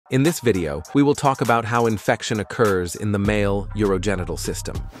In this video, we will talk about how infection occurs in the male urogenital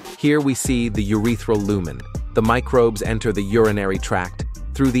system. Here we see the urethral lumen. The microbes enter the urinary tract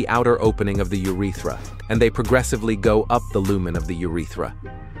through the outer opening of the urethra, and they progressively go up the lumen of the urethra.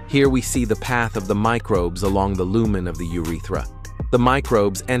 Here we see the path of the microbes along the lumen of the urethra. The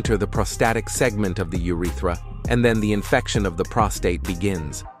microbes enter the prostatic segment of the urethra, and then the infection of the prostate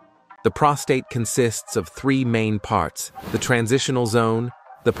begins. The prostate consists of three main parts: the transitional zone,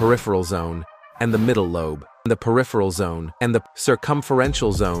 the peripheral zone, and the middle lobe. The peripheral zone and the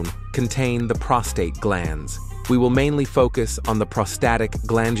circumferential zone contain the prostate glands. We will mainly focus on the prostatic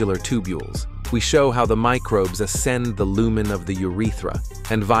glandular tubules. We show how the microbes ascend the lumen of the urethra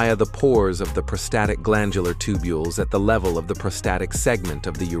and via the pores of the prostatic glandular tubules at the level of the prostatic segment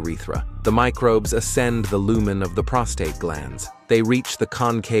of the urethra. The microbes ascend the lumen of the prostate glands. They reach the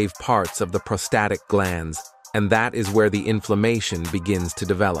concave parts of the prostatic glands, and that is where the inflammation begins to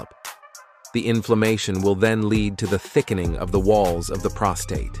develop. The inflammation will then lead to the thickening of the walls of the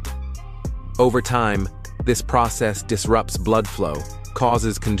prostate. Over time, this process disrupts blood flow,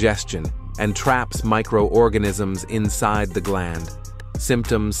 causes congestion, and traps microorganisms inside the gland.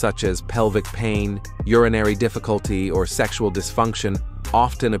 Symptoms such as pelvic pain, urinary difficulty, or sexual dysfunction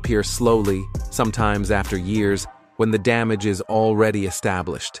often appear slowly, sometimes after years, when the damage is already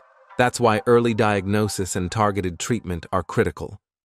established. That's why early diagnosis and targeted treatment are critical.